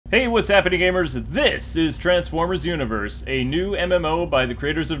Hey, what's happening, gamers? This is Transformers Universe, a new MMO by the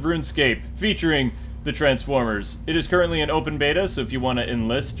creators of RuneScape, featuring the Transformers. It is currently in open beta, so if you want to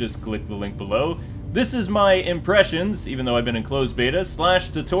enlist, just click the link below. This is my impressions, even though I've been in closed beta,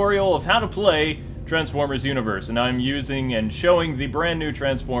 / tutorial of how to play Transformers Universe, and I'm using and showing the brand new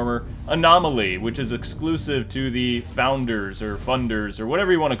Transformer, Anomaly, which is exclusive to the founders, or funders, or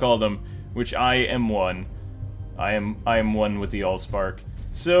whatever you want to call them, which I am one. I am one with the Allspark.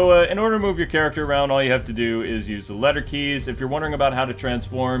 So, in order to move your character around, all you have to do is use the letter keys. If you're wondering about how to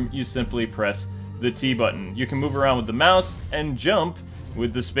transform, you simply press the T button. You can move around with the mouse and jump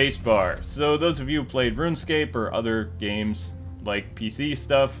with the space bar. So those of you who played RuneScape or other games like PC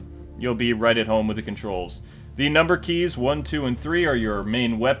stuff, you'll be right at home with the controls. The number keys 1, 2, and 3 are your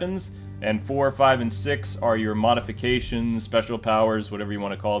main weapons, and 4, 5, and 6 are your modifications, special powers, whatever you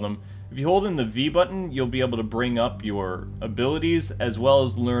want to call them. If you hold in the V button, you'll be able to bring up your abilities, as well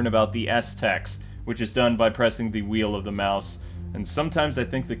as learn about the S text, which is done by pressing the wheel of the mouse. And sometimes I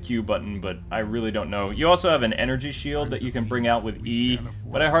think the Q button, but I really don't know. You also have an energy shield that you can bring out with E,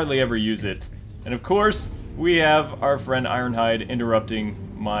 but I hardly ever use it. And of course, we have our friend Ironhide interrupting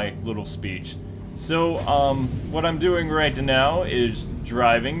my little speech. So, what I'm doing right now is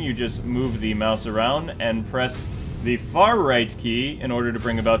driving. You just move the mouse around and press the far right key in order to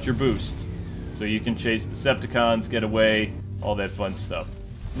bring about your boost. So you can chase Decepticons, get away, all that fun stuff.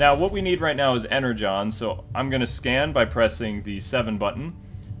 Now what we need right now is Energon, so I'm gonna scan by pressing the 7 button.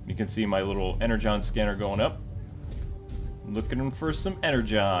 You can see my little Energon scanner going up. Looking for some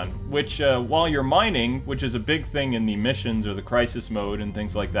Energon, which while you're mining, which is a big thing in the missions or the crisis mode and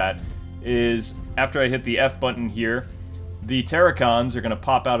things like that, is after I hit the F button here, the Terracons are going to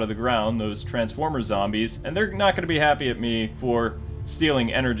pop out of the ground, those Transformer zombies, and they're not going to be happy at me for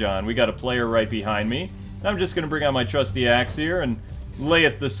stealing Energon. We got a player right behind me. And I'm just going to bring out my trusty axe here and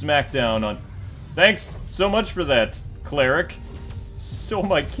layeth the smackdown on... Thanks so much for that, cleric. Stole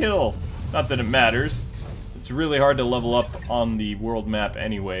my kill. Not that it matters. It's really hard to level up on the world map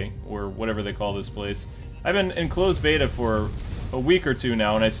anyway, or whatever they call this place. I've been in closed beta for a week or two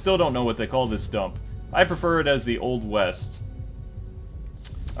now, and I still don't know what they call this dump. I prefer it as the Old West.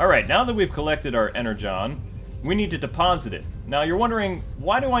 Alright, now that we've collected our Energon, we need to deposit it. Now you're wondering,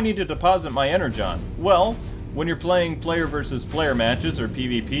 why do I need to deposit my Energon? Well, when you're playing player versus player matches, or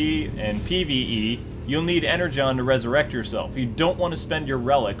PvP and PvE, you'll need Energon to resurrect yourself. You don't want to spend your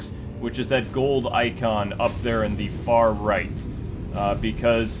relics, which is that gold icon up there in the far right,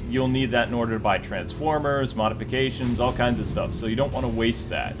 because you'll need that in order to buy Transformers, modifications, all kinds of stuff, so you don't want to waste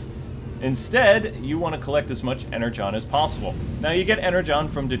that. Instead, you want to collect as much Energon as possible. Now, you get Energon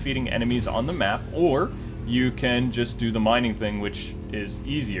from defeating enemies on the map, or you can just do the mining thing, which is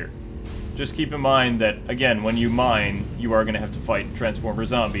easier. Just keep in mind that, again, when you mine, you are going to have to fight Transformer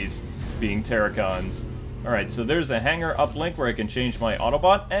zombies, being Terracons. Alright, so there's a hangar uplink where I can change my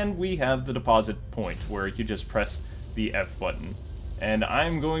Autobot, and we have the deposit point, where you just press the F button. And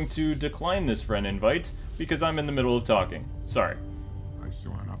I'm going to decline this friend invite, because I'm in the middle of talking. Sorry. I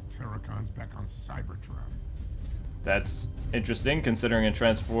saw enough Terracons back on Cybertron. That's interesting, considering in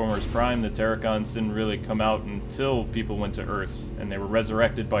Transformers Prime, the Terracons didn't really come out until people went to Earth, and they were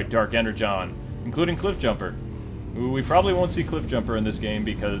resurrected by Dark Energon, including Cliffjumper. We probably won't see Cliffjumper in this game,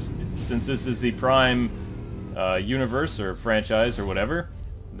 because since this is the Prime universe, or franchise, or whatever,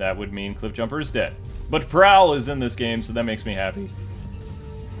 that would mean Cliffjumper is dead. But Prowl is in this game, so that makes me happy.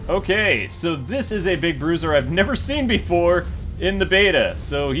 Okay, so this is a big bruiser I've never seen before in the beta,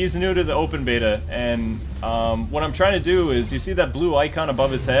 so he's new to the open beta, and what I'm trying to do is, you see that blue icon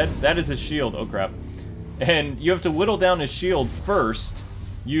above his head? That is his shield. Oh crap. And you have to whittle down his shield first,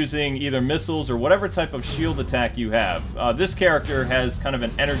 using either missiles or whatever type of shield attack you have. This character has kind of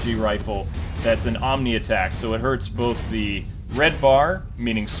an energy rifle that's an omni attack, so it hurts both the red bar,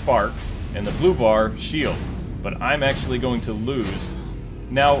 meaning spark, and the blue bar, shield. But I'm actually going to lose.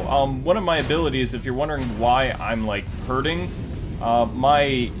 Now, one of my abilities, if you're wondering why I'm, like, hurting,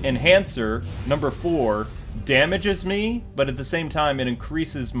 my enhancer, number 4, damages me, but at the same time it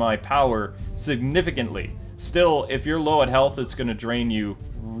increases my power significantly. Still, if you're low at health, it's going to drain you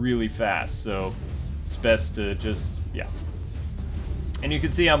really fast, so it's best to just, yeah. And you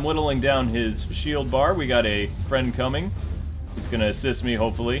can see I'm whittling down his shield bar. We got a friend coming. He's going to assist me,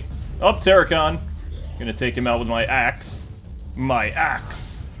 hopefully. Oh, Terracon! Gonna take him out with my axe. My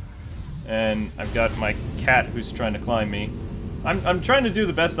axe! And I've got my cat who's trying to climb me. I'm trying to do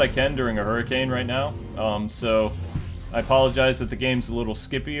the best I can during a hurricane right now, so I apologize that the game's a little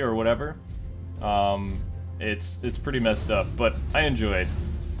skippy or whatever. It's pretty messed up, but I enjoy it.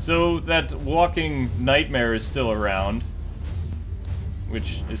 So that walking nightmare is still around.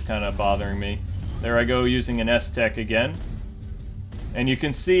 which is kind of bothering me. There I go using an S-Tech again. And you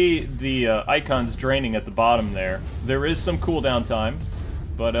can see the icons draining at the bottom there. There is some cooldown time,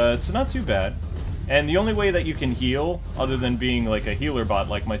 but it's not too bad. And the only way that you can heal, other than being like a healer bot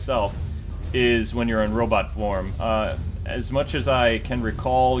like myself, is when you're in robot form. As much as I can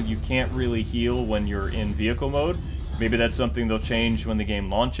recall, you can't really heal when you're in vehicle mode. Maybe that's something they'll change when the game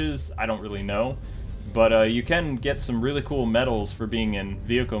launches. I don't really know. But you can get some really cool medals for being in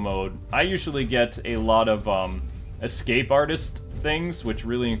vehicle mode. I usually get a lot of escape artist things, which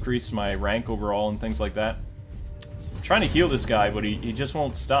really increase my rank overall and things like that. I'm trying to heal this guy, but he just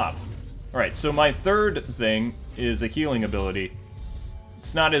won't stop. Alright, so my third thing is a healing ability.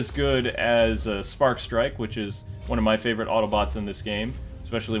 It's not as good as Spark Strike, which is one of my favorite Autobots in this game,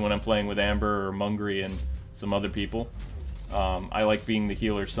 especially when I'm playing with Amber or Mungry and some other people. I like being the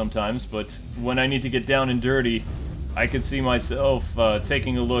healer sometimes, but when I need to get down and dirty, I could see myself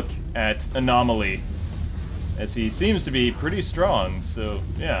taking a look at Anomaly, as he seems to be pretty strong, so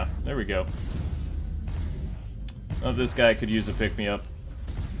yeah, there we go. Oh, this guy could use a pick-me-up.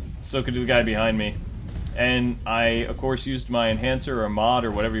 So could the guy behind me. And I, of course, used my enhancer or mod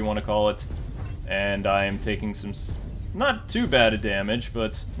or whatever you want to call it, and I am taking some not too bad a damage,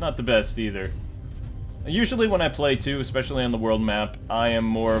 but not the best either. Usually when I play too, especially on the world map, I am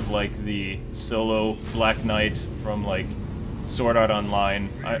more of like the solo Black Knight from like Sword Art Online.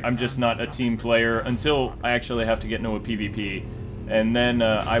 I'm just not a team player until I actually have to get into a PvP. And then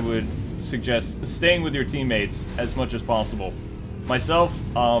I would suggest staying with your teammates as much as possible. Myself,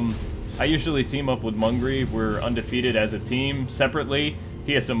 I usually team up with Mungry. We're undefeated as a team. Separately,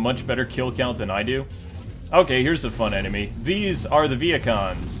 he has a much better kill count than I do. Okay, here's a fun enemy. These are the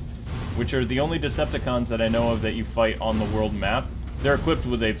Viacons, which are the only Decepticons that I know of that you fight on the world map. They're equipped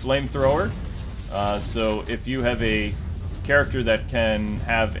with a flamethrower, so if you have a character that can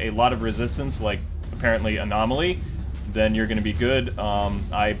have a lot of resistance, like apparently Anomaly, then you're going to be good.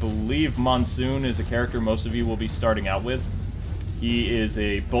 I believe Monsoon is a character most of you will be starting out with. He is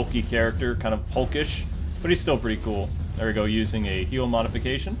a bulky character, kind of hulkish, but he's still pretty cool. There we go, using a heal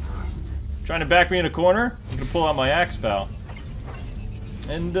modification. Trying to back me in a corner? I'm going to pull out my axe pal.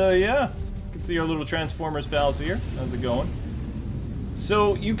 And yeah, you can see our little Transformers pals here. How's it going?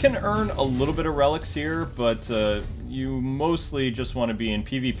 So you can earn a little bit of relics here, but you mostly just want to be in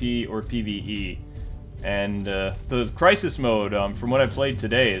PvP or PvE. And the Crisis mode, from what I played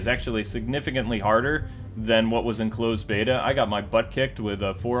today, is actually significantly harder than what was in closed beta. I got my butt kicked with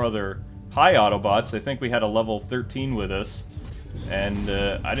 4 other high Autobots. I think we had a level 13 with us, and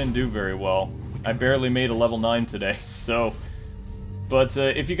I didn't do very well. I barely made a level 9 today, so... But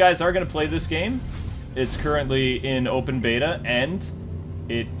if you guys are going to play this game, it's currently in open beta, and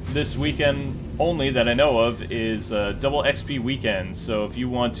this weekend only that I know of is double XP weekend. So if you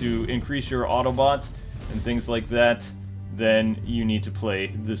want to increase your Autobot and things like that, then you need to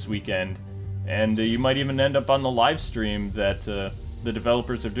play this weekend. And you might even end up on the live stream that the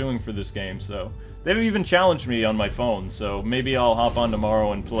developers are doing for this game. So they've even challenged me on my phone, so maybe I'll hop on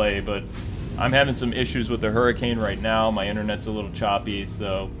tomorrow and play, but I'm having some issues with the hurricane right now. My internet's a little choppy,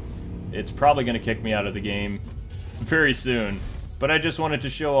 so it's probably going to kick me out of the game very soon. But I just wanted to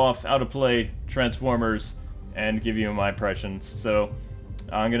show off how to play Transformers and give you my impressions. So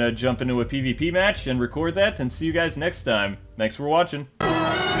I'm going to jump into a PvP match and record that, and see you guys next time. Thanks for watching.